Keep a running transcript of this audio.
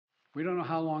We don't know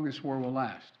how long this war will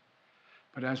last,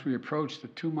 but as we approach the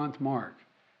 2-month mark,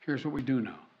 here's what we do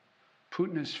know.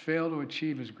 Putin has failed to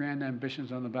achieve his grand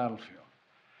ambitions on the battlefield.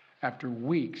 After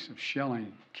weeks of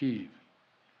shelling Kyiv,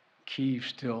 Kyiv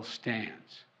still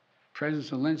stands.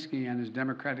 President Zelensky and his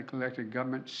democratically elected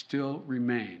government still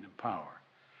remain in power.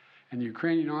 And the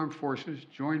Ukrainian armed forces,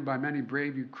 joined by many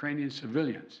brave Ukrainian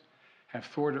civilians, have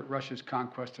thwarted Russia's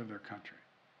conquest of their country.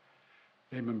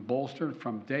 They've been bolstered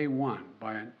from day one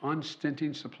by an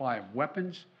unstinting supply of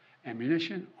weapons,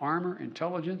 ammunition, armor,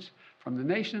 intelligence from the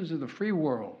nations of the free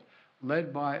world,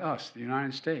 led by us, the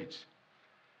United States.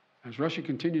 As Russia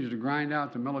continues to grind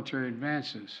out the military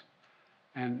advances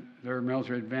and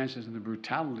the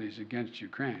brutalities against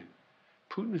Ukraine,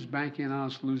 Putin is banking on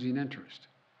us losing interest.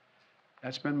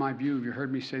 That's been my view. You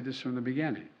heard me say this from the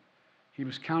beginning. He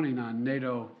was counting on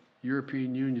NATO,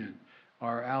 European Union,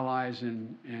 our allies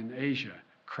in Asia,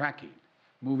 cracking,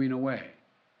 moving away.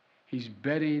 He's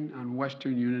betting on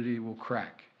Western unity will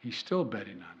crack. He's still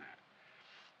betting on that.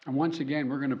 And once again,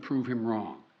 we're going to prove him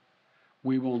wrong.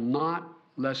 We will not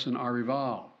lessen our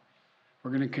resolve.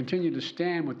 We're going to continue to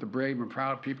stand with the brave and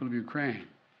proud people of Ukraine.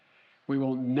 We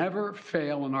will never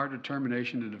fail in our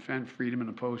determination to defend freedom and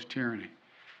oppose tyranny.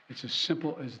 It's as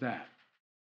simple as that.